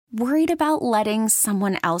Worried about letting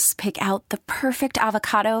someone else pick out the perfect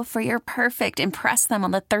avocado for your perfect impress them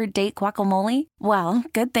on the third date guacamole? Well,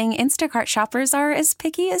 good thing Instacart shoppers are as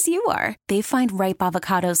picky as you are. They find ripe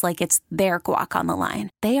avocados like it's their guac on the line.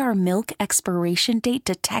 They are milk expiration date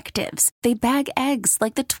detectives. They bag eggs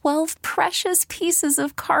like the 12 precious pieces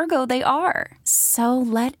of cargo they are. So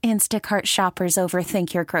let Instacart shoppers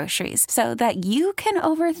overthink your groceries so that you can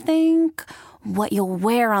overthink what you'll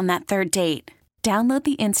wear on that third date. Download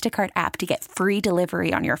the Instacart app to get free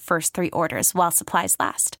delivery on your first 3 orders while supplies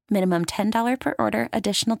last. Minimum $10 per order.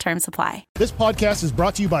 Additional terms apply. This podcast is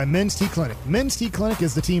brought to you by Men's T Clinic. Men's T Clinic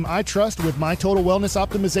is the team I trust with my total wellness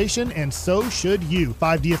optimization, and so should you.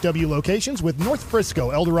 5 DFW locations with North Frisco,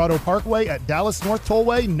 El Dorado Parkway at Dallas North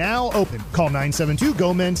Tollway now open. Call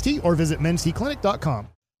 972-GO-MEN'S-T or visit mensteclinic.com.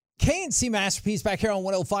 K&C Masterpiece back here on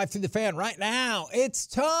 105 through the Fan. Right now, it's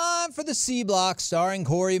time for the C Block starring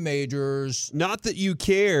Corey Majors. Not that you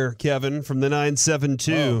care, Kevin, from the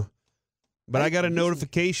 972, but I got a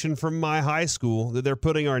notification from my high school that they're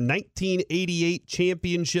putting our 1988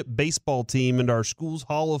 championship baseball team into our school's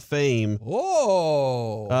Hall of Fame.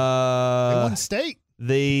 Whoa. They won state.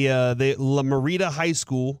 They La Merida High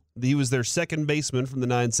School, he was their second baseman from the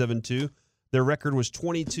 972. Their record was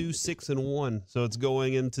 22-6-1, so it's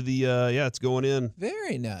going into the it's going in.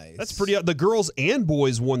 Very nice. That's pretty. The girls and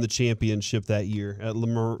boys won the championship that year at La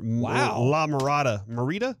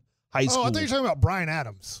Merida High School. Oh, I thought you were talking about Brian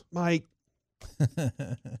Adams. Mike, I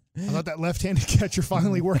thought that left-handed catcher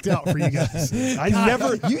finally worked out for you guys. I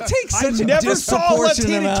never saw a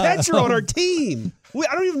left-handed catcher on our team.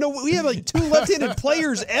 I don't even know. We have like 2 left-handed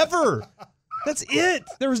players ever. That's it.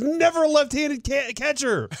 There was never a left-handed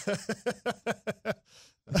catcher.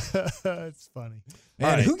 That's funny.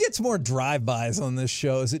 Man, right. Who gets more drive-bys on this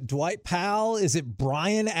show? Is it Dwight Powell? Is it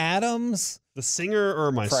Brian Adams? The singer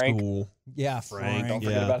or my Frank. School? Yeah, Frank. Don't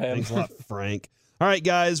forget about him. Thanks a lot, Frank. All right,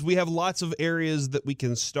 guys, we have lots of areas that we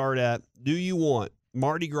can start at. Do you want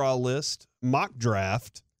Mardi Gras list, mock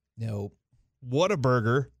draft, nope,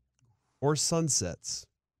 Whataburger, or sunsets?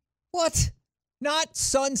 What? Not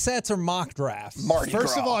sunsets or mock drafts.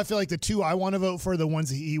 First of all, I feel like the 2 I want to vote for are the ones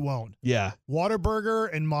that he won't. Yeah.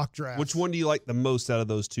 Whataburger and mock draft. Which one do you like the most out of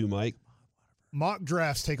those 2, Mike? Mock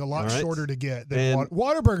drafts take a lot right. shorter to get than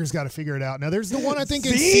Whataburger's got to figure it out. Now, there's the one I think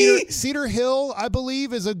in Cedar Hill, I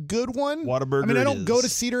believe, is a good one. Whataburger. I mean, I don't go to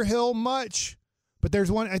Cedar Hill much, but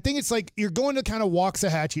there's one. I think it's like you're going to kind of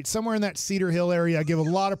Waxahachie. It's somewhere in that Cedar Hill area. I give a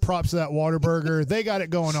lot of props to that Whataburger. They got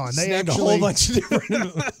it going on. They Snagged actually a whole bunch of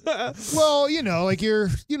different. Well, like you know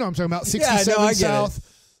what I'm talking about, 67 South.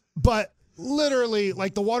 But literally,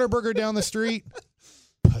 like the Whataburger down the street,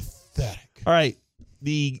 pathetic. All right.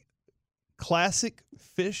 The classic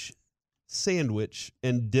fish sandwich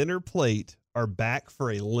and dinner plate are back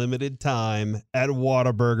for a limited time at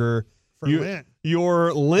Whataburger. For Lent.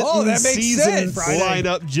 Your Lenten season Friday.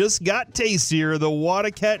 lineup just got tastier. The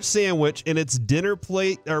Whatacatch sandwich and its dinner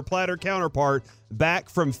plate or platter counterpart back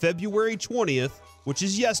from February 20th, which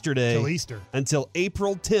is yesterday, till Easter, until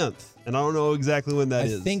April 10th. And I don't know exactly when that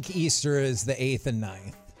is. I think Easter is the 8th and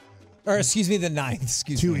 9th. Or excuse me, the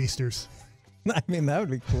 9th. 2 Easters. I mean, that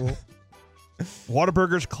would be cool.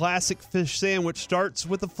 Whataburger's classic fish sandwich starts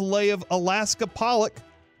with a filet of Alaska pollock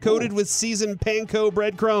coated with seasoned panko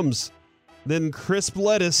breadcrumbs. Then crisp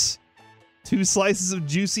lettuce, 2 slices of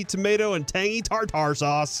juicy tomato and tangy tartar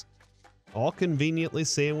sauce, all conveniently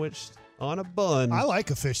sandwiched on a bun. I like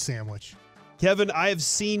a fish sandwich. Kevin, I have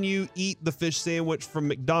seen you eat the fish sandwich from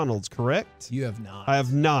McDonald's, correct? You have not. I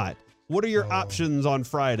have not. What are your options on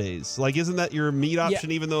Fridays? Like, isn't that your meat option,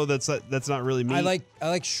 even though that's not really meat? I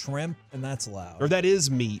like shrimp, and that's allowed. Or that is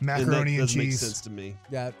meat. Macaroni and that does make cheese. sense to me.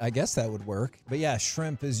 Yeah, I guess that would work. But yeah,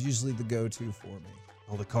 shrimp is usually the go-to for me.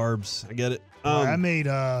 All the carbs. I get it. I made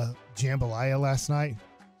jambalaya last night.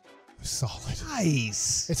 Solid.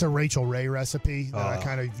 Nice. It's a Rachel Ray recipe that I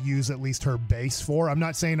kind of use at least her base for. I'm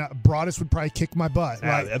not saying Broadus would probably kick my butt.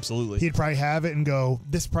 Right? Absolutely. He'd probably have it and go,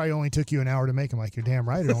 this probably only took you an hour to make. I'm like, you're damn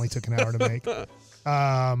right. It only took an hour to make.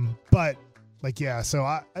 But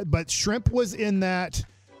shrimp was in that.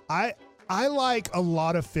 I like a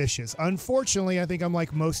lot of fishes. Unfortunately, I think I'm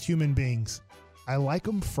like most human beings. I like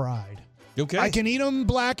them fried. Okay. I can eat them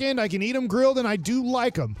blackened. I can eat them grilled, and I do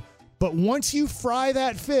like them. But once you fry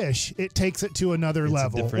that fish, it takes it to another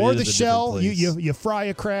level. Or the shell, you fry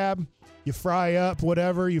a crab, you fry up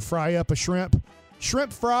whatever, you fry up a shrimp.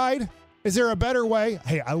 Shrimp fried, is there a better way?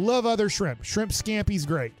 Hey, I love other shrimp. Shrimp scampi's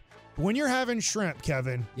great. But when you're having shrimp,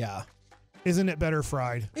 Kevin, yeah, isn't it better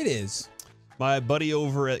fried? It is. My buddy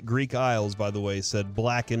over at Greek Isles, by the way, said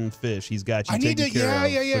blackened fish. He's got you taken care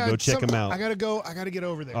of. Yeah. So go check him out. I gotta get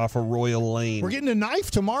over there. Off of Royal Lane. We're getting a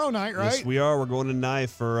knife tomorrow night, right? Yes, we are. We're going to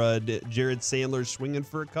knife for Jared Sandler's Swinging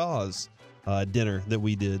for a Cause dinner that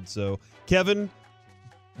we did. So, Kevin,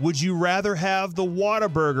 would you rather have the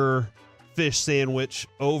Whataburger fish sandwich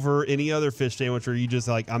over any other fish sandwich, or are you just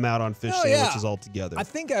like, I'm out on fish sandwiches altogether? I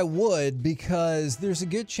think I would, because there's a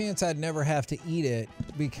good chance I'd never have to eat it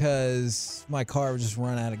because my car would just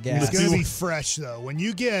run out of gas. It's going to be fresh, though. When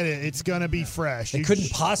you get it, it's going to be fresh. They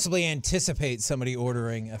couldn't possibly anticipate somebody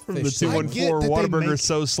ordering a From the fish sandwich. 214, Whataburger's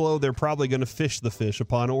so slow, they're probably going to fish the fish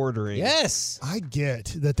upon ordering. Yes. I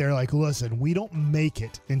get that they're like, listen, we don't make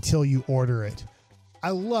it until you order it. I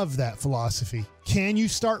love that philosophy. Can you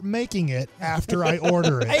start making it after I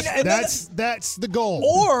order it? That's the goal.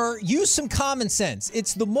 Or use some common sense.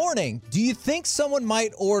 It's the morning. Do you think someone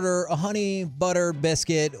might order a honey butter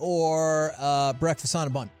biscuit or breakfast on a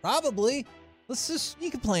bun? Probably. You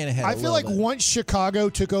can plan ahead. I feel like once Chicago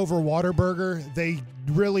took over Whataburger, they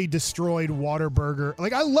really destroyed Whataburger.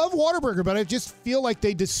 Like, I love Whataburger, but I just feel like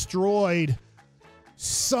they destroyed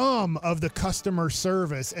some of the customer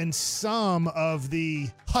service and some of the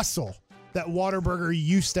hustle that Whataburger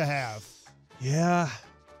used to have. Yeah.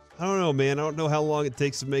 I don't know, man. I don't know how long it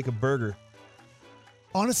takes to make a burger.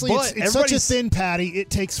 Honestly, it's such a thin patty. It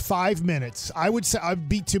takes 5 minutes. I would say,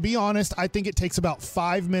 to be honest, I think it takes about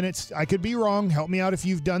 5 minutes. I could be wrong. Help me out if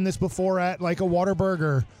you've done this before at like a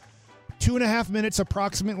Whataburger. 2.5 minutes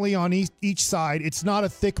approximately on each side. It's not a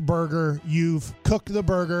thick burger. You've cooked the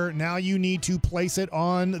burger. Now you need to place it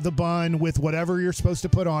on the bun with whatever you're supposed to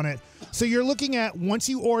put on it. So you're looking at, once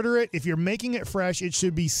you order it, if you're making it fresh, it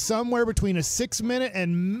should be somewhere between a 6-minute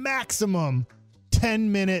and maximum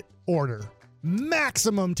 10-minute order.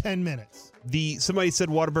 Maximum 10 minutes. Somebody said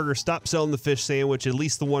Whataburger stopped selling the fish sandwich, at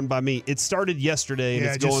least the one by me. It started yesterday, and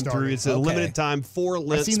it's going through. It's a limited time for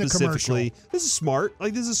Lent specifically. This is smart.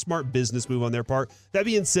 This is a smart business move on their part. That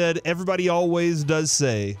being said, everybody always does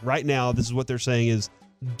say, right now, this is what they're saying is,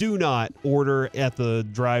 do not order at the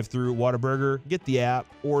drive-thru Whataburger. Get the app,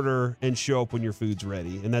 order, and show up when your food's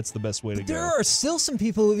ready. And that's the best way to go. There are still some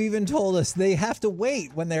people who've even told us they have to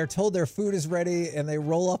wait when they're told their food is ready and they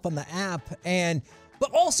roll up on the app.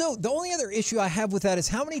 But also, the only other issue I have with that is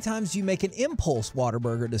how many times do you make an impulse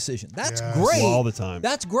Whataburger decision? That's great. All the time.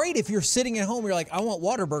 That's great if you're sitting at home, you're like, I want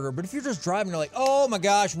Whataburger. But if you're just driving, you're like, oh my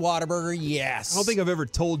gosh, Whataburger, yes. I don't think I've ever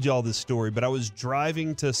told y'all this story, but I was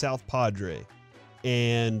driving to South Padre,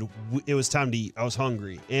 and it was time to eat. I was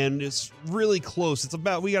hungry, and it's really close.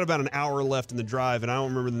 We got about an hour left in the drive, and I don't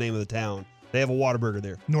remember the name of the town. They have a Whataburger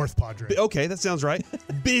there. North Padre. Okay, that sounds right.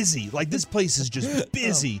 Busy. Like, this place is just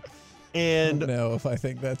busy. And I don't know if I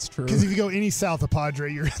think that's true. Because if you go any south of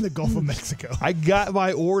Padre, you're in the Gulf of Mexico. I got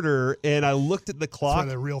my order, and I looked at the clock. That's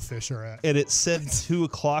where the real fish are at. And it said 2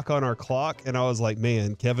 o'clock on our clock, and I was like,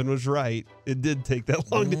 man, Kevin was right. It did take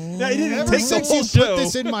that long. Now, it didn't Ever take the since whole you show. put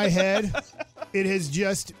this in my head,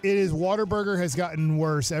 Whataburger has gotten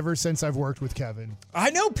worse ever since I've worked with Kevin. I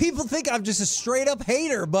know people think I'm just a straight up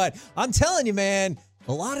hater, but I'm telling you, man,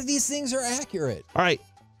 a lot of these things are accurate. All right.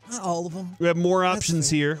 Not all of them. We have more options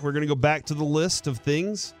here. We're going to go back to the list of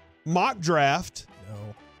things. Mock draft.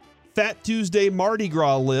 No. Fat Tuesday Mardi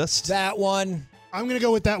Gras list. That one. I'm going to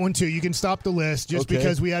go with that one, too. You can stop the list just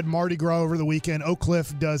because we had Mardi Gras over the weekend. Oak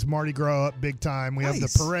Cliff does Mardi Gras up big time. We have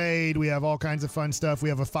the parade. We have all kinds of fun stuff. We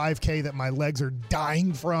have a 5K that my legs are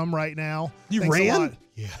dying from right now. You ran?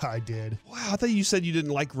 Yeah, I did. Wow, I thought you said you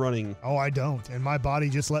didn't like running. Oh, I don't. And my body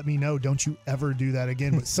just let me know, don't you ever do that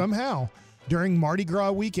again. But somehow, during Mardi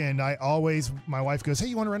Gras weekend, my wife goes, hey,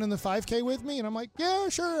 you want to run in the 5K with me? And I'm like, yeah,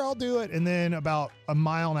 sure, I'll do it. And then about a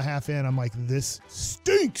mile and a half in, I'm like, this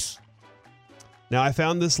stinks. Now, I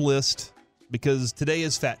found this list because today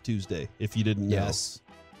is Fat Tuesday, if you didn't know. Yes.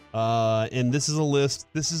 And this is a list.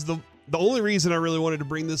 This is the only reason I really wanted to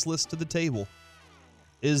bring this list to the table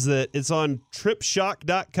is that it's on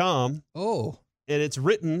tripshock.com. Oh. And it's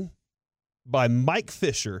written by Mike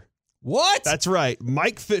Fisher. What? That's right.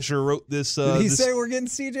 Mike Fisher wrote this. Did he say we're getting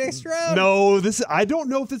CJ Stroud? No, I don't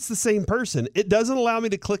know if it's the same person. It doesn't allow me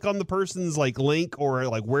to click on the person's link or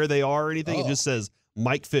where they are or anything. It just says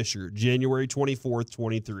Mike Fisher, January 24th,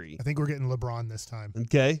 23. I think we're getting LeBron this time.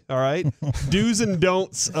 Okay, all right. Do's and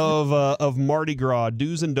don'ts of Mardi Gras.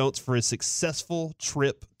 Do's and don'ts for a successful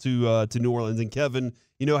trip to New Orleans. And Kevin,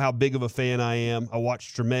 you know how big of a fan I am. I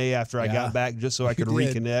watched Treme after I got back just so I could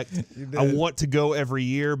reconnect. I want to go every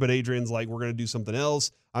year, but Adrian's like, we're going to do something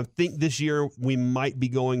else. I think this year we might be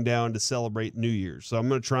going down to celebrate New Year's. So I'm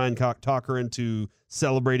going to try and talk her into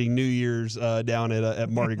celebrating New Year's down at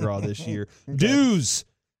Mardi Gras this year. Okay. Do's.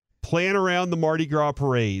 Plan around the Mardi Gras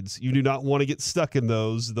parades. You do not want to get stuck in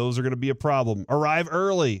those. Those are going to be a problem. Arrive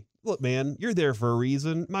early. Look, man, you're there for a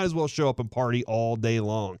reason. Might as well show up and party all day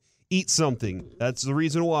long. Eat something. That's the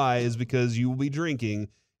reason why, is because you will be drinking.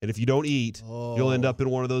 And if you don't eat, you'll end up in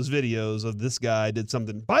one of those videos of this guy did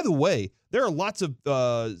something. By the way, there are lots of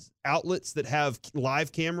outlets that have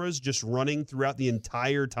live cameras just running throughout the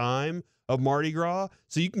entire time of Mardi Gras.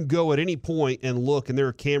 So you can go at any point and look, and there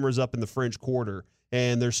are cameras up in the French Quarter,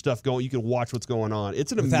 and there's stuff going. You can watch what's going on.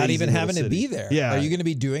 It's an amazing without even having city. to be there. Yeah. Are you going to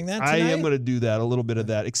be doing that tonight? I am going to do that, a little bit of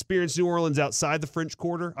that. Experience New Orleans outside the French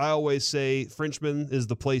Quarter. I always say Frenchman is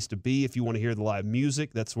the place to be if you want to hear the live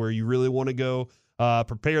music. That's where you really want to go.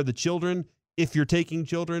 Prepare the children. If you're taking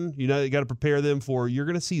children, you got to prepare them for, you're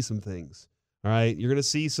going to see some things. All right. You're going to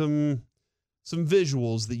see some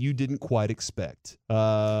visuals that you didn't quite expect.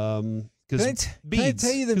 Can I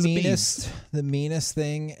tell you the meanest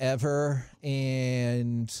thing ever?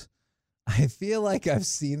 And I feel like I've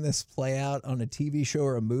seen this play out on a TV show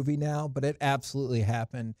or a movie now, but it absolutely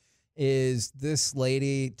happened. Is this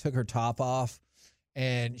lady took her top off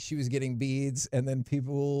and she was getting beads, and then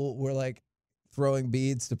people were like throwing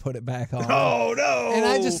beads to put it back on. Oh, no. And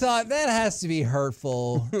I just thought that has to be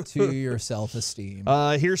hurtful to your self-esteem.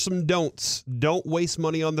 Here's some don'ts. Don't waste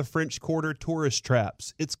money on the French Quarter tourist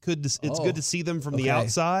traps. It's good to see them from the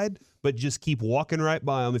outside, but just keep walking right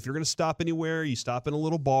by them. If you're going to stop anywhere, you stop in a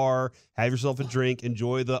little bar, have yourself a drink,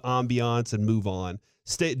 enjoy the ambiance, and move on.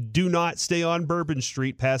 Do not stay on Bourbon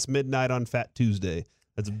Street past midnight on Fat Tuesday.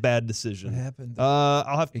 That's a bad decision. What happened?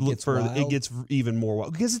 I'll have to look further. Wild? It gets even more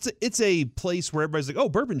wild because it's a place where everybody's like, oh,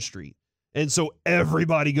 Bourbon Street. And so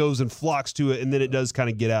everybody goes and flocks to it, and then it does kind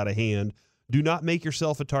of get out of hand. Do not make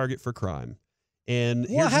yourself a target for crime. And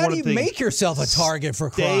how do you make yourself a target for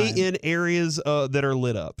crime? Stay in areas that are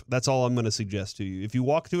lit up. That's all I'm going to suggest to you. If you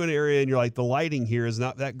walk to an area and you're like, the lighting here is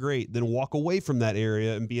not that great, then walk away from that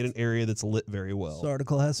area and be in an area that's lit very well. This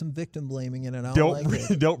article has some victim blaming in it.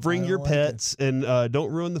 Don't bring your pets, and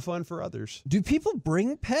don't ruin the fun for others. Do people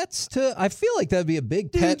bring pets to? I feel like that'd be a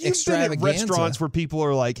big pet extravaganza. Been at restaurants where people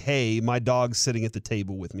are like, hey, my dog's sitting at the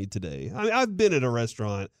table with me today. I mean, I've been at a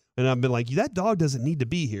restaurant and I've been like, that dog doesn't need to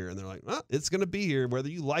be here. And they're like, it's going to be here whether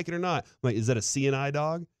you like it or not. I'm like, is that a CNI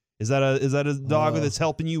dog? Is that a dog that's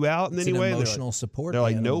helping you out in any way? Emotional support. They're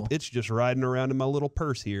like, animal. nope, it's just riding around in my little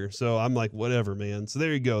purse here. So I'm like, whatever, man. So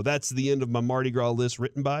there you go. That's the end of my Mardi Gras list,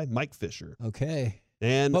 written by Mike Fisher. Okay.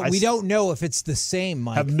 But we don't know if it's the same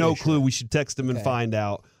Mike Fisher. Have no Fisher. clue. We should text him and find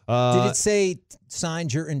out. Did it say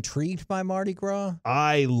signs you're intrigued by Mardi Gras?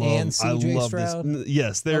 I love Stroud? this.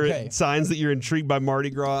 Yes, there are signs that you're intrigued by Mardi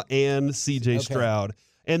Gras and CJ Stroud.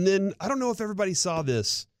 And then I don't know if everybody saw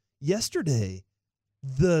this yesterday.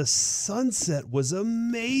 The sunset was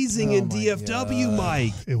amazing in DFW,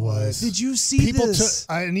 Mike. It was. Did you see this?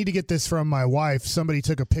 I need to get this from my wife. Somebody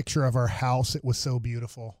took a picture of our house. It was so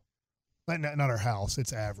beautiful. Not our house,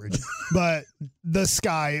 it's average, but the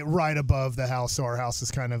sky right above the house. So our house is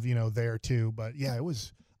kind of, there too. But yeah, it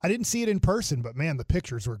was, I didn't see it in person, but man, the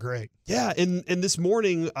pictures were great. Yeah. And this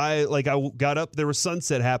morning I got up, there was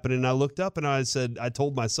sunset happening, and I looked up and I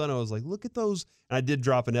told my son, I was like, look at those. And I did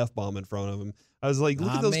drop an F-bomb in front of him. I was like,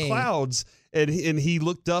 look at those clouds. And he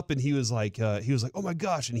looked up and he was like, oh my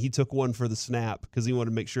gosh. And he took one for the snap because he wanted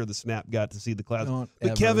to make sure the snap got to see the clouds.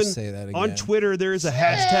 But Kevin, on Twitter, there is a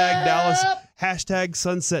hashtag Dallas, hashtag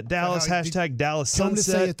Sunset Dallas, hashtag Dallas Sunset. Come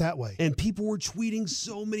to say it that way. And people were tweeting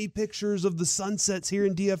so many pictures of the sunsets here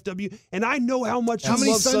in DFW. And I know how much How you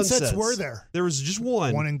many love sunsets were there? There was just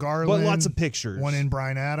one. One in Garland. But lots of pictures. One in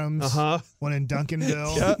Bryan Adams. One in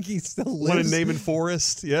Duncanville. Yeah. He still lives. One in Naaman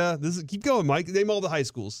Forest. Yeah. Keep going, Mike. Name all the high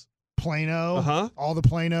schools. Plano, all the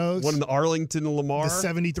Planos. One in the Arlington and Lamar. The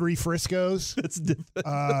 73 Friscos. That's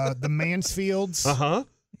different. The Mansfields.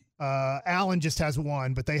 Allen just has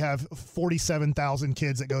one, but they have 47,000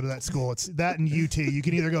 kids that go to that school. It's that and UT. You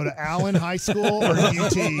can either go to Allen High School or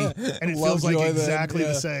UT, and it feels like exactly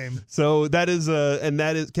the same. So that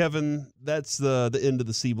is Kevin. That's the end of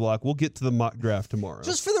the C block. We'll get to the mock draft tomorrow.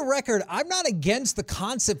 Just for the record, I'm not against the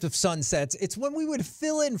concept of sunsets. It's when we would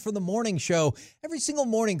fill in for the morning show every single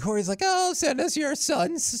morning. Corey's like, "Oh, send us your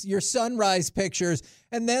sunrise pictures,"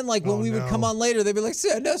 and then when we would come on later, they'd be like,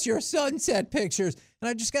 "Send us your sunset pictures," and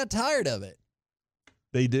I just got tired of it.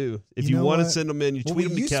 They do. If you want to send them in, you tweet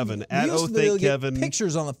them to Kevin at @OThankKevin.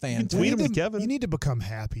 Pictures on the fan. Tweet them to Kevin. You need to become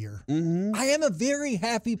happier. Mm-hmm. I am a very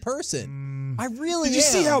happy person. I really am. Did you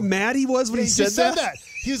see how mad he was when he said that?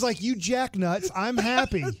 He was like, "You jacknuts, I'm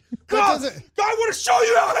happy." God, I want to show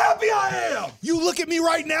you how happy I am. You look at me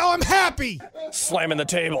right now, I'm happy. Slamming the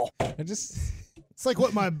table. It's like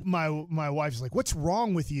what my wife's like, what's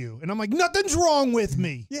wrong with you? And I'm like, nothing's wrong with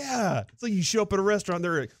me. Yeah. It's like you show up at a restaurant,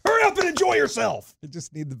 they're like, hurry up and enjoy yourself. I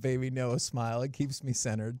just need the baby Noah smile. It keeps me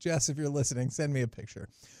centered. Jess, if you're listening, send me a picture.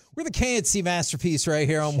 We're the KNC Masterpiece right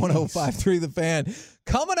here on 105.3 The Fan.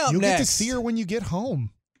 Coming up You'll next. Get to see her when you get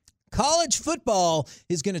home. College football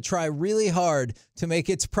is going to try really hard to make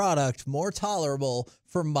its product more tolerable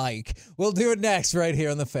for Mike. We'll do it next right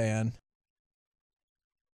here on The Fan.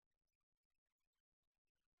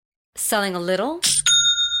 Selling a little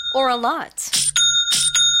or a lot?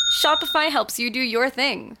 Shopify helps you do your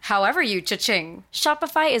thing, however you cha-ching.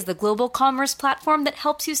 Shopify is the global commerce platform that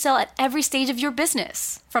helps you sell at every stage of your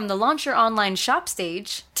business. From the launch your online shop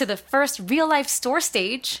stage, to the first real-life store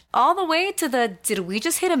stage, all the way to the did we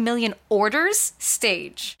just hit 1 million orders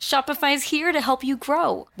stage. Shopify's here to help you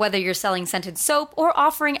grow. Whether you're selling scented soap or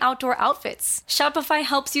offering outdoor outfits, Shopify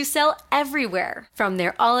helps you sell everywhere. From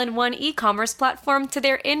their all-in-one e-commerce platform to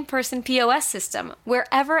their in-person POS system,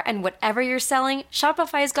 wherever and whatever you're selling,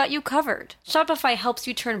 Shopify's got you covered. Shopify helps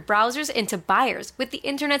you turn browsers into buyers with the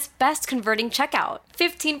internet's best converting checkout.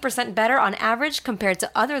 15% better on average compared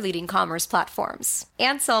to other leading commerce platforms.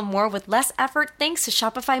 And sell more with less effort thanks to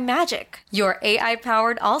Shopify Magic, your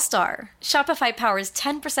AI-powered all-star. Shopify powers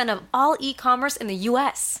 10% of all e-commerce in the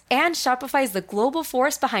U.S. And Shopify is the global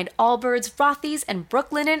force behind Allbirds, Rothy's, and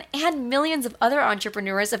Brooklinen, and millions of other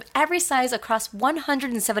entrepreneurs of every size across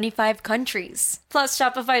 175 countries. Plus,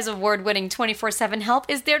 Shopify's award-winning 24/7 help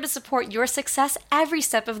is there to support your success every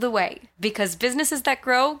step of the way. Because businesses that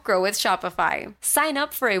grow with Shopify. Sign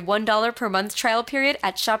up for a $1 per month trial period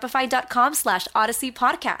at shopify.com/Odyssey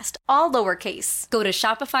Podcast, all lowercase. Go to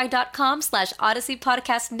shopify.com/Odyssey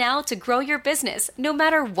Podcast now to grow your business, no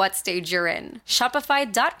matter what stage you're in.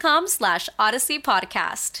 Shopify.com/Odyssey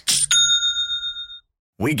Podcast.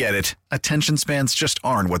 We get it. Attention spans just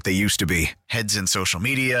aren't what they used to be. Heads in social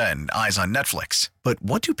media and eyes on Netflix. But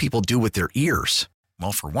what do people do with their ears?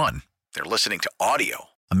 Well, for one, they're listening to audio.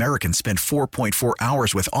 Americans spend 4.4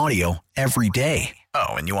 hours with audio every day.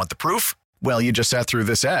 Oh, and you want the proof? Well, you just sat through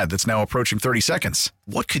this ad that's now approaching 30 seconds.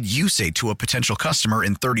 What could you say to a potential customer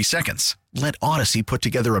in 30 seconds? Let Odyssey put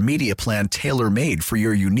together a media plan tailor-made for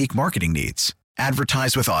your unique marketing needs.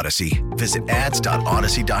 Advertise with Odyssey. Visit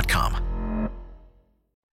ads.odyssey.com.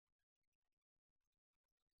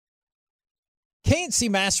 KNC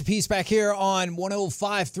Masterpiece back here on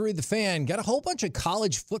 105.3 The Fan. Got a whole bunch of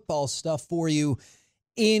college football stuff for you,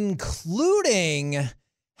 including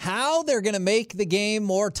how they're going to make the game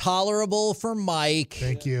more tolerable for Mike.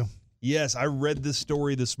 Thank you. Yes, I read this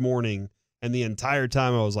story this morning, and the entire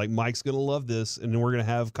time I was like, Mike's going to love this, and then we're going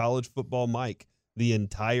to have college football Mike the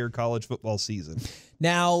entire college football season.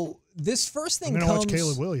 Now, this first thing comes watch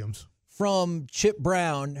Caleb Williams from Chip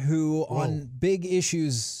Brown, who on big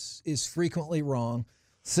issues is frequently wrong.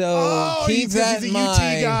 So keep that in mind. He's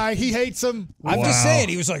a UT guy. He hates him. I'm just saying.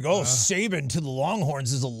 He was like, Saban to the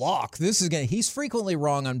Longhorns is a lock. He's frequently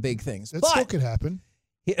wrong on big things. That still could happen.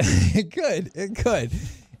 It could.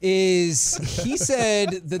 He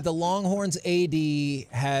said that the Longhorns AD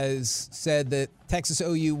has said that Texas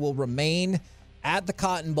OU will remain at the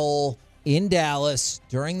Cotton Bowl in Dallas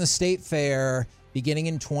during the State Fair beginning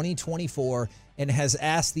in 2024. And has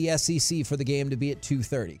asked the SEC for the game to be at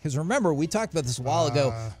 2:30. Because remember, we talked about this a while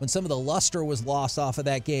ago when some of the luster was lost off of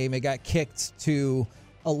that game. It got kicked to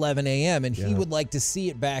 11 a.m. And he would like to see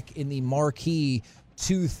it back in the marquee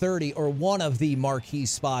 2:30, or one of the marquee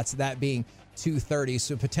spots, that being 2:30.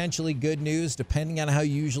 So potentially good news, depending on how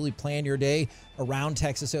you usually plan your day around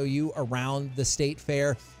Texas OU, around the State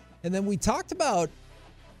Fair. And then we talked about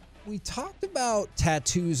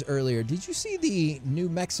tattoos earlier. Did you see the New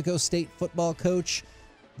Mexico State football coach,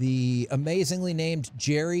 the amazingly named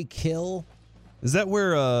Jerry Kill? Is that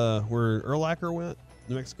where Urlacher went?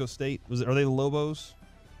 New Mexico State? Are they the Lobos?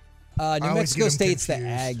 New Mexico State's the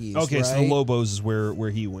Aggies. Okay, right? so the Lobos is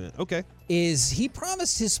where he went. Okay. He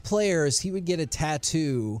promised his players he would get a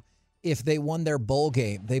tattoo if they won their bowl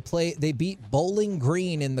game. They beat Bowling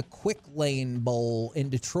Green in the Quick Lane Bowl in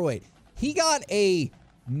Detroit. He got a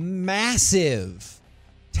massive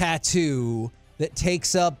tattoo that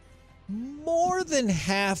takes up more than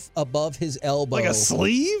half above his elbow. Like a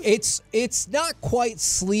sleeve? It's not quite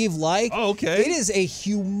sleeve-like. Oh, okay. It is a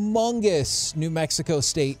humongous New Mexico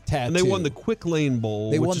State tattoo. And they won the Quick Lane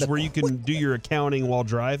Bowl, which is where you can do your accounting while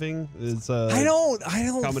driving. It's I don't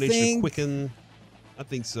combination think of Quicken. I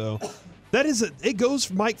think so. It goes,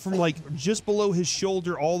 Mike, from like just below his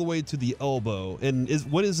shoulder all the way to the elbow. And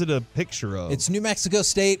what is it a picture of? It's New Mexico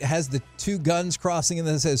State, has the two guns crossing, and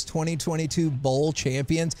then it says 2022 Bowl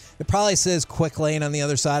Champions. It probably says Quick Lane on the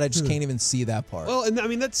other side. I just can't even see that part. Well, and I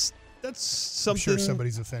mean, that's that's something. I'm sure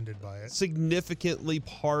somebody's offended by it. Significantly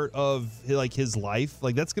part of like his life.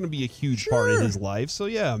 Like that's going to be a huge part of his life. So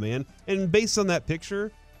yeah, man. And based on that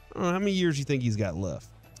picture, I don't know how many years you think he's got left.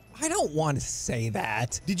 I don't want to say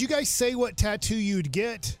that. Did you guys say what tattoo you'd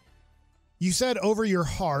get? You said over your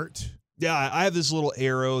heart. Yeah, I have this little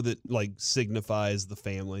arrow that like signifies the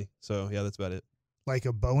family. So yeah, that's about it. Like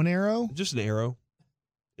a bow and arrow? Just an arrow.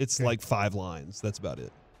 It's like 5 lines. That's about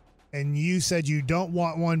it. And you said you don't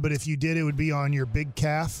want one, but if you did, it would be on your big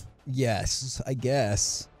calf? Yes, I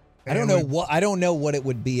guess. And I don't know what it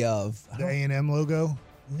would be of. The A&M logo?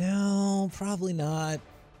 No, probably not.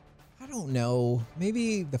 I don't know.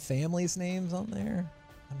 Maybe the family's names on there.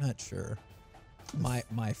 I'm not sure. My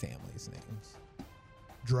family's names.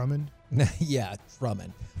 Drummond? Yeah,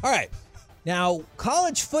 Drummond. All right. Now,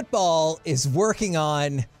 college football is working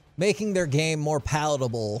on making their game more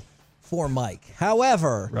palatable for Mike.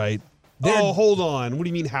 However, right. Oh, hold on. What do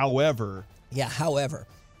you mean, however? Yeah, however.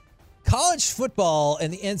 College football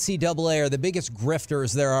and the NCAA are the biggest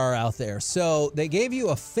grifters there are out there. So they gave you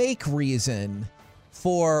a fake reason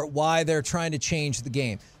for why they're trying to change the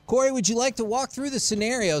game. Corey, would you like to walk through the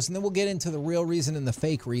scenarios, and then we'll get into the real reason and the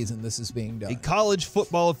fake reason this is being done? A college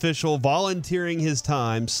football official volunteering his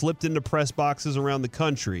time slipped into press boxes around the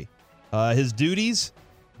country. His duties?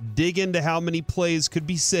 Dig into how many plays could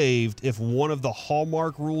be saved if one of the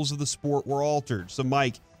hallmark rules of the sport were altered. So,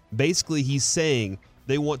 Mike, basically he's saying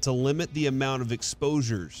they want to limit the amount of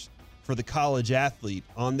exposures for the college athlete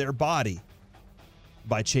on their body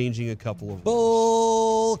by changing a couple of rules.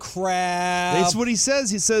 Bull crap. That's what he says.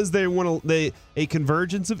 He says a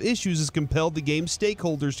convergence of issues has compelled the game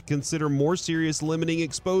stakeholders to consider more serious limiting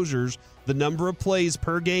exposures, the number of plays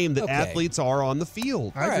per game that athletes are on the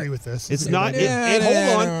field. I agree with this. It's not. And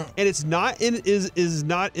hold on. And it's not.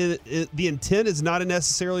 The intent is not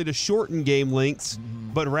necessarily to shorten game lengths,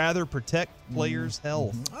 but rather protect players'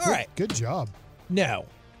 health. All right. Good job. No.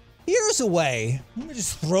 Here's a way. Let me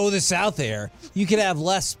just throw this out there. You could have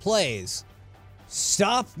less plays.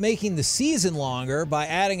 Stop making the season longer by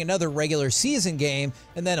adding another regular season game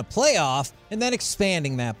and then a playoff and then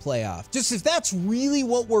expanding that playoff. Just if that's really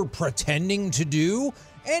what we're pretending to do,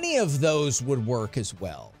 any of those would work as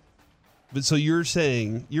well. But so you're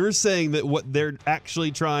saying that what they're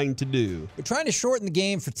actually trying to do. They're trying to shorten the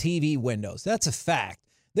game for TV windows. That's a fact.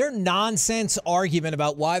 Their nonsense argument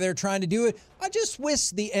about why they're trying to do it, I just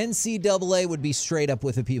wish the NCAA would be straight up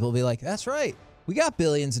with the people. Be like, that's right. We got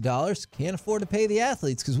billions of dollars. Can't afford to pay the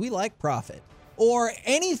athletes because we like profit. Or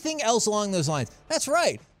anything else along those lines. That's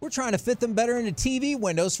right. We're trying to fit them better into TV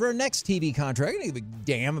windows for our next TV contract. I don't give a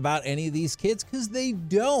damn about any of these kids because they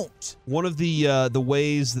don't. One of the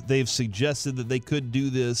ways that they've suggested that they could do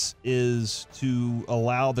this is to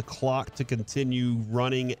allow the clock to continue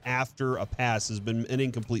running after a pass has been an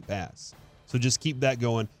incomplete pass. So just keep that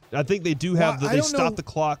going. I think they do have they stop the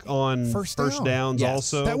clock on first downs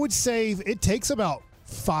also. That would save. It takes about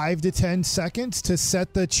 5 to 10 seconds to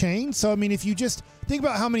set the chain. So, I mean, if you just think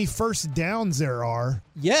about how many first downs there are.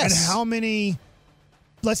 Yes. And how many,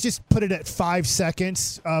 let's just put it at 5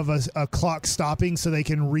 seconds of a clock stopping so they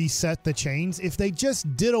can reset the chains. If they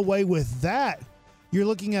just did away with that, you're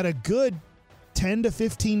looking at a good 10 to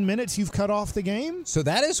 15 minutes you've cut off the game. So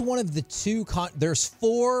that is one of the two. There's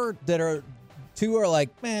 4 that are, 2 are like,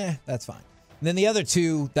 that's fine. And then the other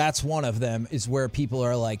 2, that's one of them, is where people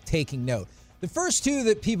are like taking note. The first 2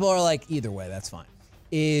 that people are like, either way, that's fine,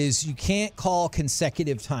 is you can't call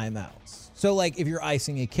consecutive timeouts. So, like, if you're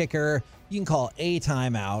icing a kicker, you can call a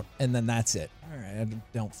timeout, and then that's it. All right, I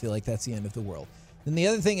don't feel like that's the end of the world. Then the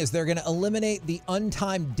other thing is they're going to eliminate the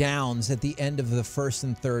untimed downs at the end of the first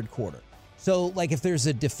and third quarter. So, like, if there's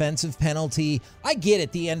a defensive penalty, I get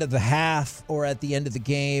at the end of the half or at the end of the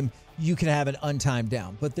game, you can have an untimed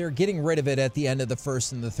down. But they're getting rid of it at the end of the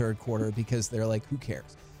first and the third quarter because they're like, who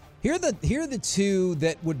cares? Here are the 2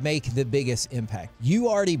 that would make the biggest impact. You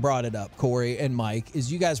already brought it up, Corey and Mike,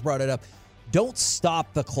 you guys brought it up. Don't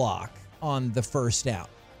stop the clock on the first down.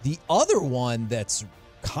 The other one that's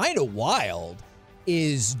kind of wild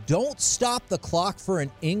is don't stop the clock for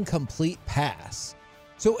an incomplete pass.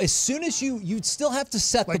 So as soon as you'd still have to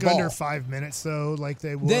set the ball. Like under 5 minutes, though, like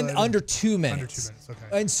they would? Then under 2 minutes. Under 2 minutes,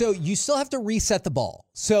 okay. And so you still have to reset the ball.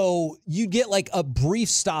 So you get like a brief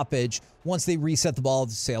stoppage once they reset the ball,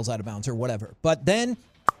 it sails out of bounds or whatever. But then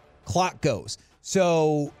clock goes.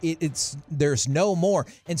 So there's no more.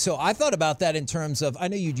 And so I thought about that in terms of, I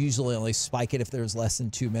know you'd usually only spike it if there's less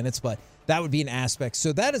than 2 minutes, but that would be an aspect.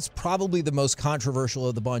 So that is probably the most controversial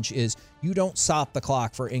of the bunch is you don't stop the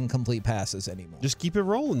clock for incomplete passes anymore. Just keep it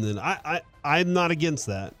rolling then. I'm not against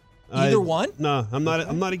that. Either one? No, I'm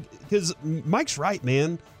not because Mike's right,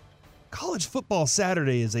 man. college football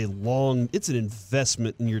Saturday is it's an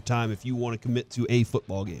investment in your time if you want to commit to a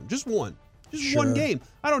football game. Just one. Just one game.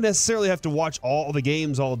 I don't necessarily have to watch all the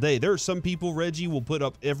games all day. There are some people, Reggie, will put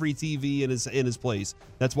up every TV in his place.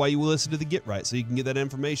 That's why you will listen to the Get Right, so you can get that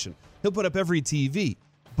information. He'll put up every TV.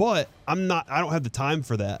 But I don't have the time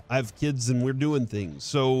for that. I have kids and we're doing things.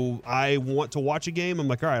 So I want to watch a game. I'm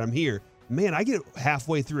like, all right, I'm here. Man, I get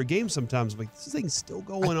halfway through a game sometimes. I'm like, this thing's still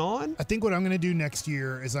going on? I think what I'm going to do next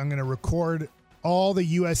year is I'm going to record all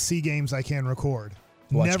the USC games I can record.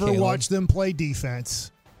 Never watch them play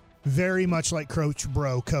defense. Very much like Coach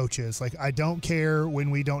Bro coaches. Like, I don't care when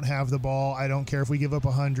we don't have the ball. I don't care if we give up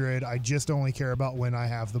 100. I just only care about when I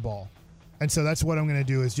have the ball. And so that's what I'm going to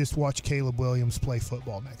do is just watch Caleb Williams play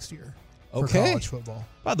football next year for college football.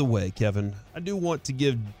 By the way, Kevin, I do want to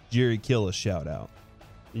give Jerry Kill a shout out.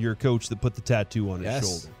 Your coach that put the tattoo on his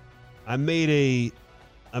shoulder. I made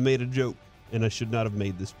a joke, and I should not have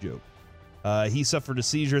made this joke. He suffered a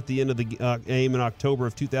seizure at the end of the game in October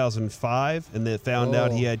of 2005, and they found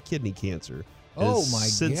out he had kidney cancer.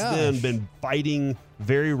 Since then, been fighting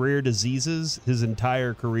very rare diseases his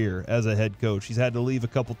entire career as a head coach. He's had to leave a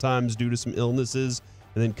couple times due to some illnesses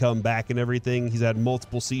and then come back and everything. He's had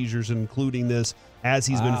multiple seizures, including this, as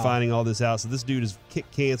he's been finding all this out. So this dude has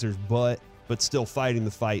kicked cancer's butt, but still fighting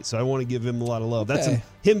the fight. So I want to give him a lot of love. That's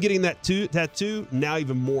him getting that tattoo, now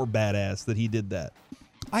even more badass that he did that.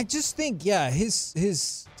 I just think,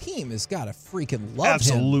 his team has got to freaking love him.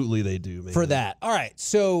 Absolutely they do, man. For that. All right,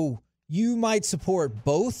 so you might support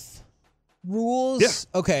both rules?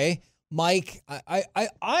 Yeah. Okay. Mike,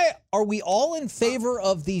 I are we all in favor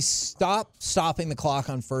of the stopping the clock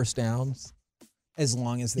on first downs as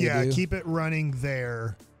long as they do? Yeah, keep it running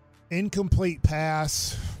there. Incomplete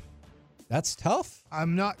pass. That's tough.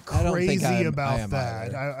 I'm not crazy about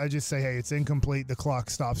that. Either. I just say, hey, it's incomplete. The clock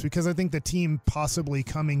stops because I think the team possibly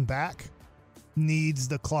coming back needs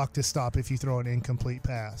the clock to stop if you throw an incomplete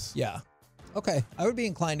pass. Yeah. Okay. I would be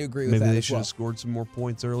inclined to agree with Maybe that. Maybe they as should have scored some more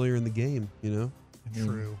points earlier in the game, you know?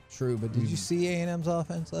 True. But did you see A&M's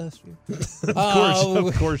offense last year?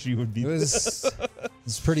 Of course you would be. It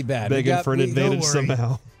was pretty bad. Begging for an advantage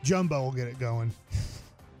somehow. Jumbo will get it going.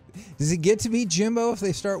 Does it get to be Jimbo if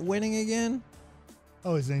they start winning again?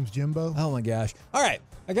 Oh, his name's Jimbo? Oh, my gosh. All right.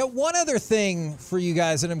 I got one other thing for you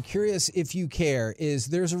guys, and I'm curious if you care, is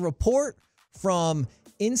there's a report from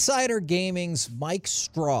Insider Gaming's Mike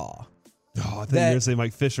Straw. Oh, I thought you were going to say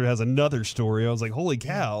Mike Fisher has another story. I was like, holy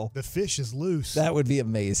cow. The fish is loose. That would be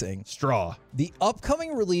amazing. Straw. The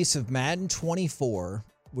upcoming release of Madden 24,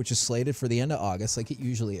 which is slated for the end of August, like it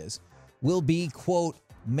usually is, will be, quote,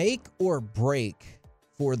 make or break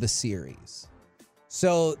for the series.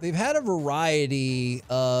 So they've had a variety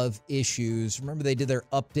of issues. Remember, they did their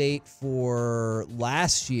update for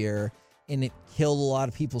last year, and it killed a lot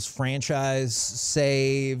of people's franchise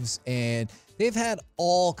saves, and they've had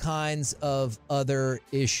all kinds of other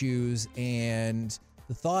issues. And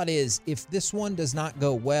the thought is, if this one does not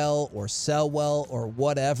go well or sell well or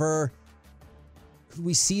whatever, could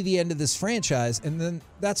we see the end of this franchise? And then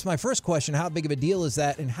that's my first question. How big of a deal is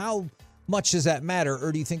that? And how much does that matter?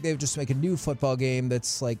 Or do you think they would just make a new football game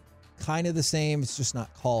that's like kind of the same? It's just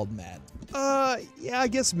not called Madden. Yeah, I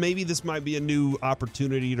guess maybe this might be a new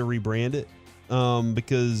opportunity to rebrand it.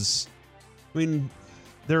 Because, I mean,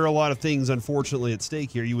 there are a lot of things, unfortunately, at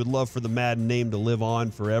stake here. You would love for the Madden name to live on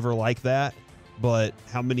forever like that. But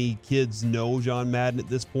how many kids know John Madden at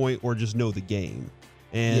this point or just know the game?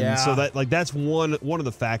 And so that's one of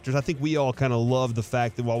the factors. I think we all kind of love the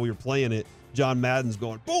fact that while we were playing it, John Madden's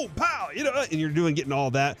going, boom, pow, and you're getting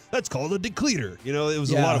all that. That's called a decleater. It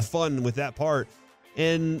was a lot of fun with that part.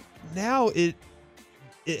 And now it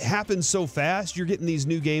happens so fast. You're getting these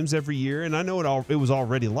new games every year, and I know it was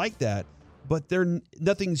already like that, but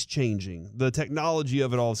nothing's changing. The technology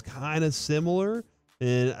of it all is kind of similar.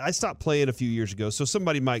 And I stopped playing a few years ago, so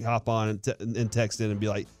somebody might hop on and text in and be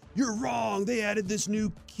like, you're wrong. They added this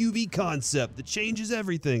new QB concept that changes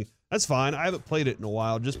everything. That's fine. I haven't played it in a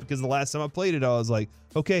while just because the last time I played it, I was like,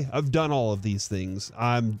 okay, I've done all of these things.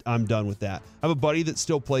 I'm done with that. I have a buddy that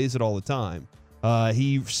still plays it all the time.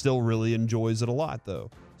 He still really enjoys it a lot, though.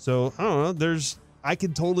 So, I don't know. I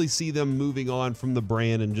could totally see them moving on from the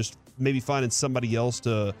brand and just maybe finding somebody else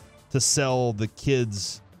to sell the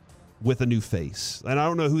kids with a new face. And I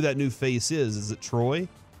don't know who that new face is. Is it Troy?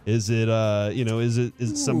 Is it is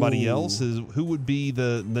it somebody else? Who would be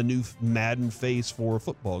the new Madden face for a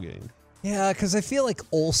football game? Yeah, because I feel like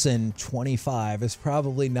Olsen 25 is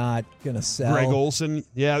probably not gonna sell. Greg Olsen,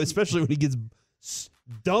 yeah, especially when he gets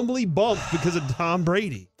dumbly bumped because of Tom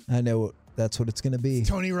Brady. I know that's what it's gonna be.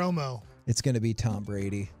 Tony Romo. It's gonna be Tom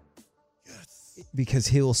Brady. Yes. because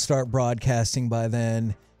he'll start broadcasting by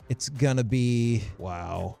then. It's going to be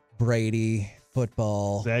Brady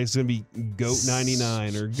football. That's going to be GOAT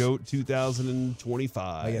 99 or GOAT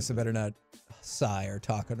 2025. I guess I better not sigh or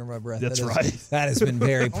talk under my breath. That's right. That has been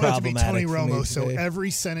very I want it to be problematic. Tony for me Romo, so today.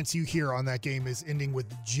 every sentence you hear on that game is ending with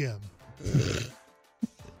Jim.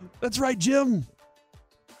 That's right, Jim.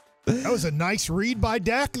 That was a nice read by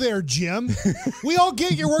Dak there, Jim. We all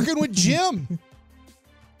get you're working with Jim.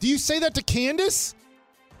 Do you say that to Candace?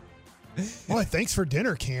 Oh, thanks for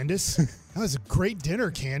dinner, Candace. That was a great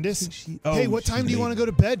dinner, Candace. Hey, what time do you want to go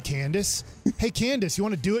to bed, Candace? Hey, Candace, you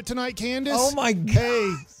want to do it tonight, Candace? Oh, my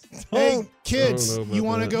God. Hey, kids, you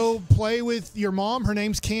want to that. go play with your mom? Her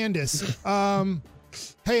name's Candace. Hey, I'm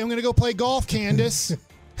going to go play golf, Candace.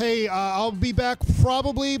 Hey, I'll be back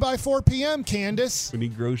probably by 4 p.m., Candace. We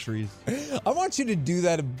need groceries. I want you to do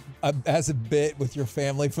that as a bit with your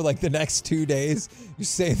family for like the next 2 days. You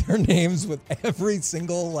say their names with every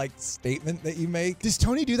single like statement that you make. Does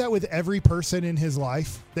Tony do that with every person in his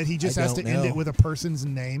life? That he just I has to don't end know. it with a person's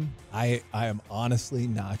name? I am honestly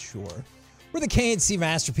not sure. We're the KNC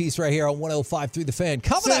Masterpiece right here on 105.3 The Fan.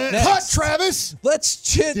 Coming up next. Hut, Travis! Let's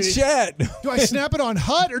chit-chat. Do I snap it on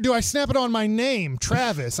Hut or do I snap it on my name,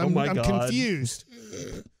 Travis? I'm God. confused.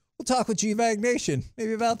 We'll talk with G-Bag Nation.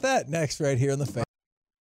 Maybe about that next right here on The Fan.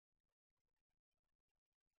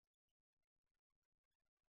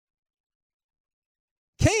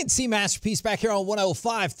 KNC Masterpiece back here on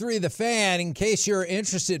 105.3 The Fan. In case you're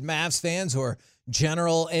interested, Mavs fans or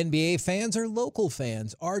general NBA fans or local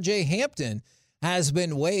fans, RJ Hampton has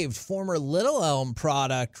been waived. Former Little Elm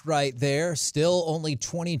product right there. Still only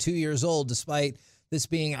 22 years old, despite this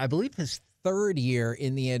being, I believe, his third year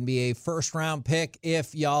in the NBA. First round pick,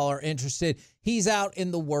 if y'all are interested. He's out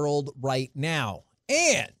in the world right now.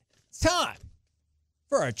 And it's time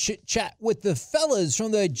for our chit-chat with the fellas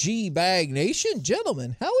from the G-Bag Nation.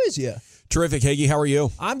 Gentlemen, how is you? Terrific, Hagee. How are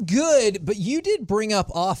you? I'm good, but you did bring up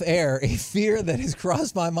off air a fear that has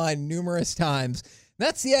crossed my mind numerous times.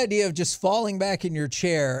 That's the idea of just falling back in your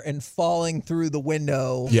chair and falling through the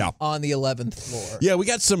window on the 11th floor. Yeah, we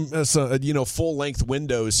got some full-length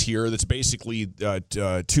windows here that's basically 2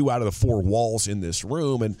 out of the 4 walls in this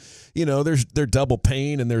room. And, they're double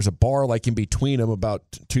pane, and there's a bar like in between them about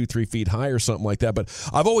 2-3 feet high or something like that. But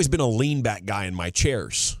I've always been a lean-back guy in my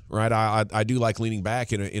chairs, right? I do like leaning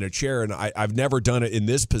back in a chair, and I've never done it in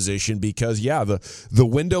this position because, the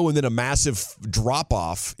window and then a massive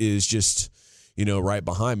drop-off is just – right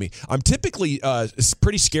behind me. I'm typically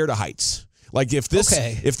pretty scared of heights. Like if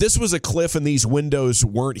this was a cliff and these windows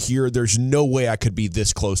weren't here, there's no way I could be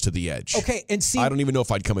this close to the edge. Okay, and see, I don't even know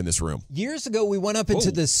if I'd come in this room. Years ago, we went up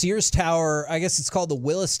into the Sears Tower. I guess it's called the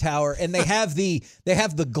Willis Tower, and they have the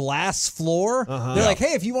glass floor. They're like,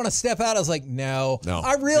 hey, if you want to step out, I was like, no.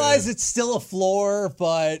 I realize it's still a floor,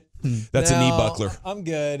 but that's a knee buckler. I'm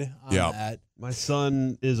good on that. My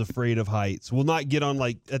son is afraid of heights. Will not get on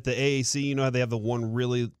like at the AAC. How they have the one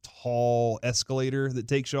really tall escalator that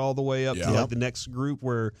takes you all the way up to like the next group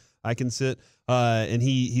where I can sit. And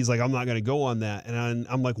he's like, I'm not going to go on that. And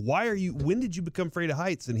I'm like, when did you become afraid of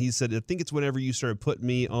heights? And he said, I think it's whenever you started putting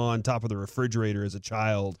me on top of the refrigerator as a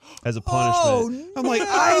child as a punishment. I'm like,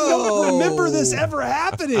 I don't remember this ever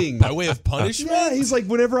happening. By way of punishment? Yeah, he's like,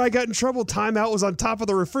 whenever I got in trouble, timeout was on top of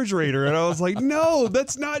the refrigerator. And I was like, no,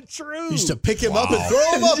 that's not true. You used to pick him up and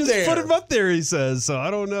throw him up there. Put him up there, he says. So I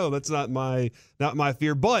don't know. That's not my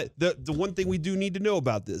fear. But the one thing we do need to know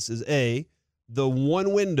about this is the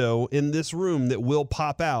one window in this room that will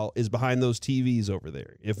pop out is behind those TVs over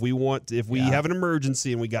there. If we have an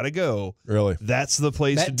emergency and we got to go, really, that's the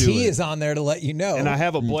place to do it. That T is on there to let you know. And I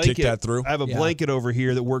have a blanket. Kick that through. I have a blanket over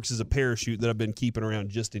here that works as a parachute that I've been keeping around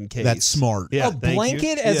just in case. That's smart. Yeah, a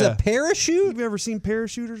blanket as a parachute? Have you ever seen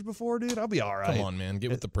parachuters before, dude? I'll be all right. Come on, man.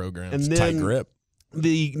 Get with the program. And it's then tight grip.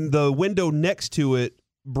 The window next to it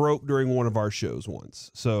broke during one of our shows once,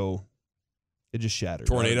 so it just shattered.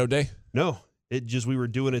 Tornado day? No. We were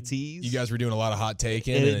doing a tease. You guys were doing a lot of hot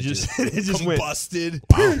taking, and it just went busted.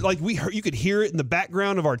 Like you could hear it in the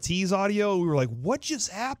background of our tease audio. We were like, "What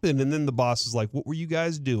just happened?" And then the boss was like, "What were you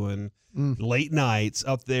guys doing late nights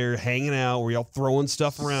up there hanging out? Were y'all throwing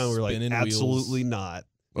stuff around?" We were like, Spinning "Absolutely wheels. not."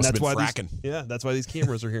 Must That's have been why fracking. that's why these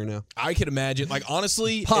cameras are here now. I could imagine, like,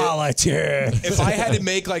 honestly, Politics. if I had to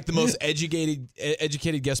make like the most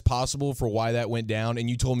educated guess possible for why that went down, and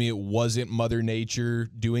you told me it wasn't Mother Nature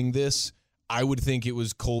doing this, I would think it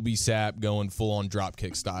was Colby Sapp going full-on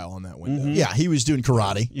dropkick style on that window. Mm-hmm. Yeah, he was doing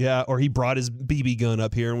karate. Yeah, or he brought his BB gun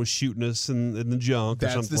up here and was shooting us in the junk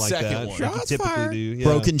That's or something the like second that. one. Like you typically do. Yeah.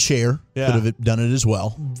 Broken chair. Yeah. Could have done it as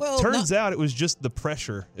well. Well, Turns out it was just the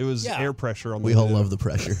pressure. It was air pressure on the We all window. love the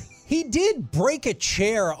pressure. He did break a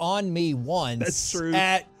chair on me once. That's true.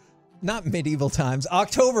 At not medieval times,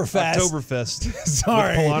 Oktoberfest.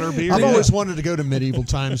 Sorry. With Paulaner beer. I've always wanted to go to medieval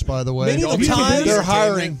times, by the way. Medieval times? They're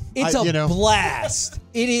hiring. It's a blast.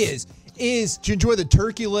 It is. Did you enjoy the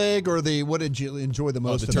turkey leg or what did you enjoy the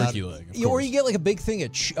most? The turkey leg. Or you get like a big thing,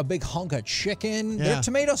 a big hunk of chicken. Yeah. Their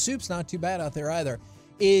tomato soup's not too bad out there either.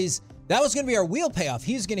 That was going to be our wheel payoff.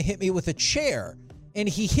 He was going to hit me with a chair. And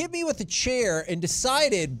he hit me with a chair and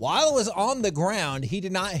decided while I was on the ground, he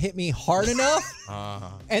did not hit me hard enough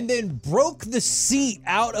and then broke the seat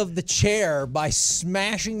out of the chair by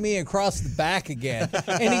smashing me across the back again.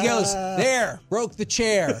 And he goes, there, broke the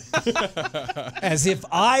chair. As if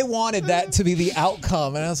I wanted that to be the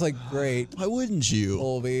outcome. And I was like, great. Why wouldn't you?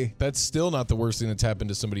 Colby. That's still not the worst thing that's happened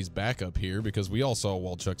to somebody's back up here because we all saw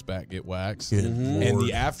Walchuk's back get waxed. And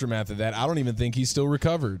the aftermath of that, I don't even think he's still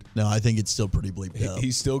recovered. No, I think it's still pretty bleeped up.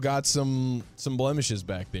 He's still got some blemishes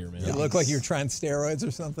back there, man. It looked like you were trying steroids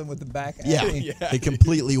or something with the back. Yeah, it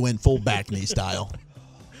completely went full back knee style.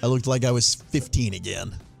 I looked like I was 15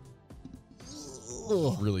 again.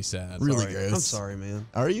 Really sad. Really Sorry. gross. I'm sorry, man.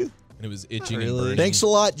 Are you? And it was itching Not really. and burning. Thanks a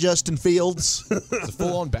lot, Justin Fields. It's a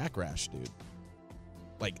full-on back rash, dude.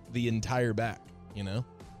 Like the entire back, you know?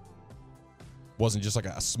 Wasn't just like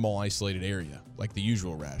a small isolated area, like the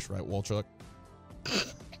usual rash, right, Walchuk?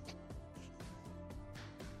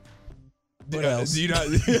 What else? Do you not?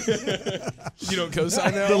 You don't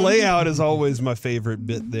co-sign that? The one? layout is always my favorite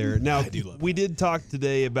bit there. Now, do love we did talk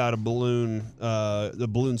today about a balloon, the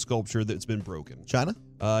balloon sculpture that's been broken. China?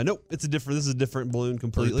 Nope, it's a different. This is a different balloon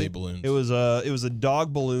completely. Birthday balloons. It was a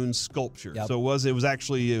dog balloon sculpture. Yep. So it was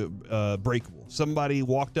actually breakable. Somebody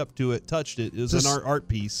walked up to it, touched it. It was an art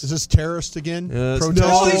piece. Is this terrorist again? Protesters?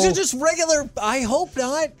 Oh, these are just regular. I hope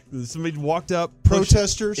not. Somebody walked up, pushed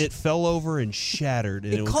Protesters? It fell over and shattered,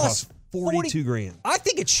 and it would cost 42 grand. I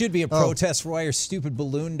think it should be a protest for why your stupid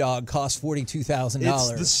balloon dog cost $42,000.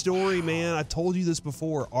 It's the story, man. I told you this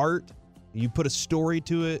before. Art, you put a story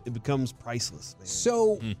to it, it becomes priceless, man.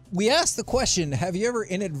 So we asked the question: have you ever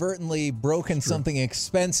inadvertently broken something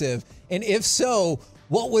expensive? And if so,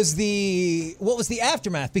 what was the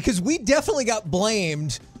aftermath? Because we definitely got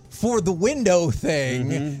blamed for the window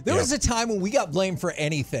thing. There was a time when we got blamed for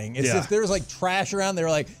anything. It's if there was like trash around, they were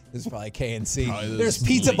like, this is probably KNC. There's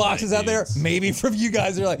pizza boxes out there, maybe from you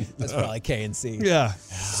guys. They're like, that's probably KNC. Yeah.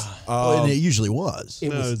 And it usually was. It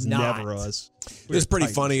was it's not. never us. It was pretty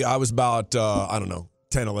funny. I was about,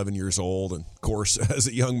 10, 11 years old. And, of course, as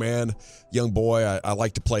a young boy, I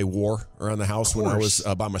liked to play war around the house when I was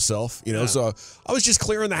by myself. You know, so I was just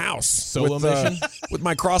clearing the house. Solo with, mission? with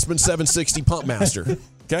my Crossman 760 Pump Master.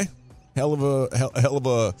 Okay? Hell of a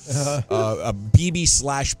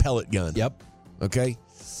BB / pellet gun. Yep. Okay?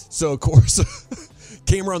 So, of course,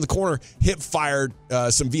 came around the corner, hip fired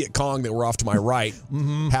some Viet Cong that were off to my right.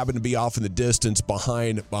 Happened to be off in the distance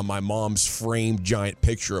behind my mom's framed giant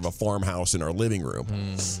picture of a farmhouse in our living room.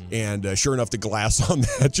 And sure enough, the glass on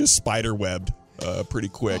that just spider webbed pretty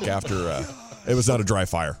quick after it was not a dry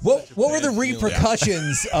fire. What were the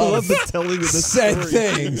repercussions of said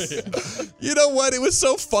things? You know what? It was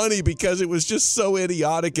so funny because it was just so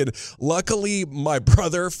idiotic. And luckily, my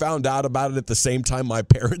brother found out about it at the same time my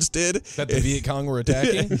parents did. That the Viet Cong were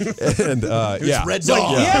attacking? And yeah. Red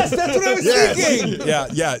Dog. Yes, that's what I was thinking.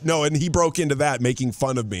 Yeah. No, and he broke into that making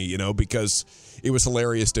fun of me, because it was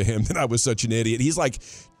hilarious to him that I was such an idiot. He's like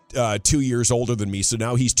 2 years older than me, so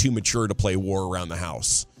now he's too mature to play war around the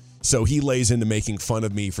house. So he lays into making fun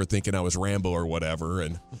of me for thinking I was Rambo or whatever,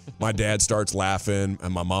 and my dad starts laughing,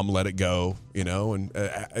 and my mom let it go, and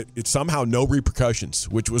it's somehow no repercussions,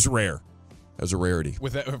 which was rare. As a rarity.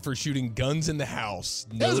 With that, for shooting guns in the house.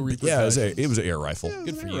 No it was an air rifle.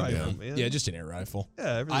 Good for you, rifle, man. Yeah, just an air rifle.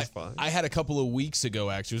 Yeah, everything's fine. I had a couple of weeks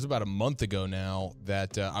ago, actually, it was about a month ago now,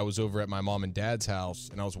 that I was over at my mom and dad's house,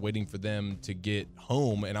 and I was waiting for them to get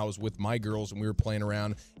home, and I was with my girls, and we were playing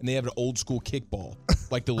around, and they have an old school kickball,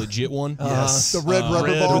 like the legit one. Yes. The red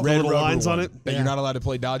rubber ball. The red rubber lines on one it. that you're not allowed to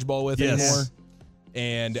play dodgeball with Yes. anymore.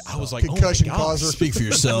 And I was like, Concussion oh my gosh. causer. Speak for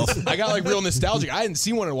yourself. I got like real nostalgic. I hadn't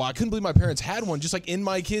seen one in a while. I couldn't believe my parents had one just like in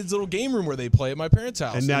my kids' little game room where they play at my parents'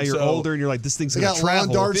 house. And now you're so older, and you're like, this thing's They going got to lawn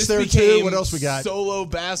travel. darts this there became too. What else we got? Solo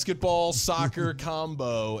basketball, soccer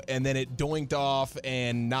combo, and then it doinked off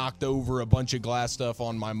and knocked over a bunch of glass stuff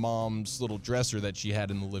on my mom's little dresser that she had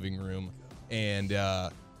in the living room. And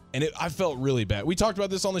And I felt really bad. We talked about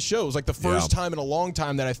this on the show. It was like the first time in a long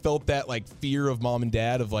time that I felt that like fear of mom and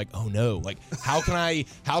dad of like, oh no, like how can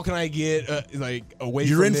I get like away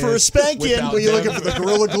You're from in this for a spanking. without Were you them? looking for the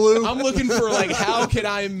Gorilla Glue? I'm looking for like, how can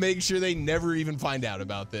I make sure they never even find out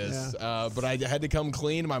about this? But I had to come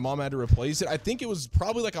clean. My mom had to replace it. I think it was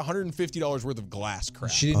probably like $150 worth of glass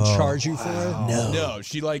crap. She didn't charge you for it? No,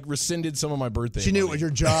 she like rescinded some of my birthday. She knew money. what your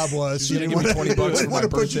job was. She didn't give me $20 for my want to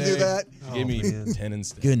put you birthday. through that. She gave me 10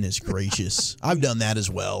 instead. Goodness gracious. I've done that as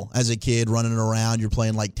well. As a kid, running around, you're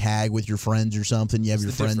playing like tag with your friends or something. You have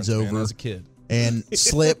your friends over. As a kid. And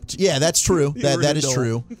slipped. Yeah, that's true. That is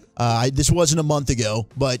true. This wasn't a month ago,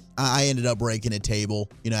 but I ended up breaking a table,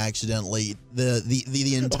 accidentally.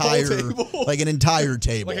 The entire table? like an entire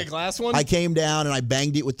table. Like a glass one? I came down and I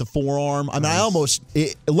banged it with the forearm. I mean,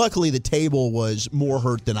 luckily the table was more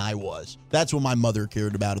hurt than I was. That's what my mother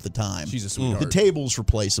cared about at the time. She's a sweetheart. The table's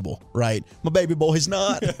replaceable, right? My baby boy is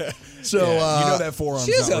not. So that forearm's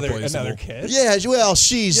She has not replaceable. another kid. yeah, well,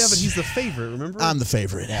 she's. Yeah, but he's the favorite, remember? I'm the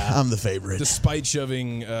favorite. I'm the favorite. Despite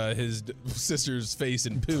shoving his sister's face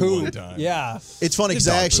in poo one time. Yeah. It's funny because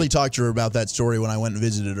I actually talked to her about that story when I went and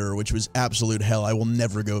visited her, which was absolute hell. I will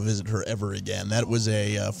never go visit her ever again. That was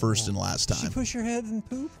a first and last Did time. she push your head and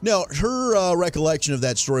poop? No, her recollection of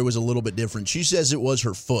that story was a little bit different. She says it was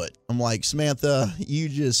her foot. I'm like, Samantha,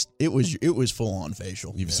 it was full on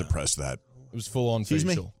facial. You've suppressed that. It was full on Excuse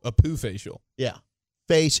me? facial. A poo facial. Yeah,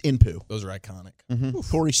 face in poo. Those are iconic.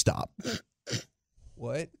 Corey, stop.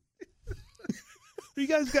 What? What you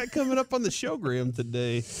guys got coming up on the show, Graham,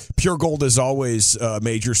 today? Pure Gold as always,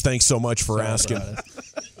 Majors. Thanks so much for asking.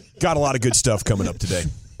 Got a lot of good stuff coming up today.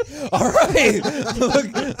 All right.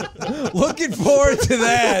 Looking forward to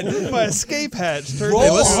that. My escape hatch turned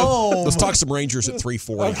Roll into home. Let's talk some Rangers at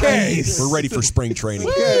 3:40. Okay. We're ready for spring training.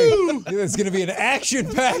 Okay. It's going to be an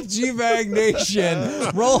action-packed G-Bag Nation.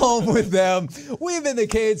 Roll home with them. We've been the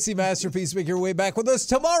KNC Masterpiece. Make your way back with us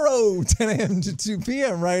tomorrow, 10 a.m. to 2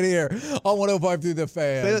 p.m. right here on 105 through the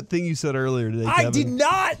Fan. Say that thing you said earlier today, I Kevin. did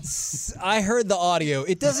not. I heard the audio.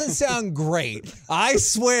 It doesn't sound great. I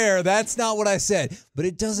swear that's not what I said, but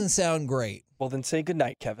it doesn't sound great. Well, then say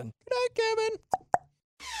goodnight, Kevin. Good night, Kevin.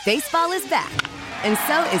 Baseball is back, and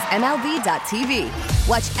so is MLB.tv.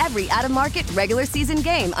 Watch every out-of-market regular season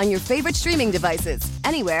game on your favorite streaming devices,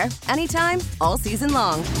 anywhere, anytime, all season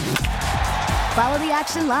long. Follow the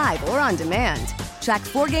action live or on demand. Track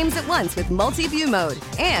 4 games at once with multi-view mode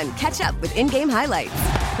and catch up with in-game highlights.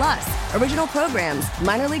 Plus, original programs,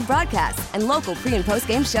 minor league broadcasts, and local pre- and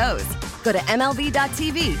post-game shows. Go to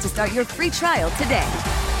MLB.tv to start your free trial today.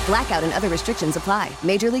 Blackout and other restrictions apply.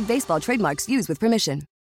 Major League Baseball trademarks used with permission.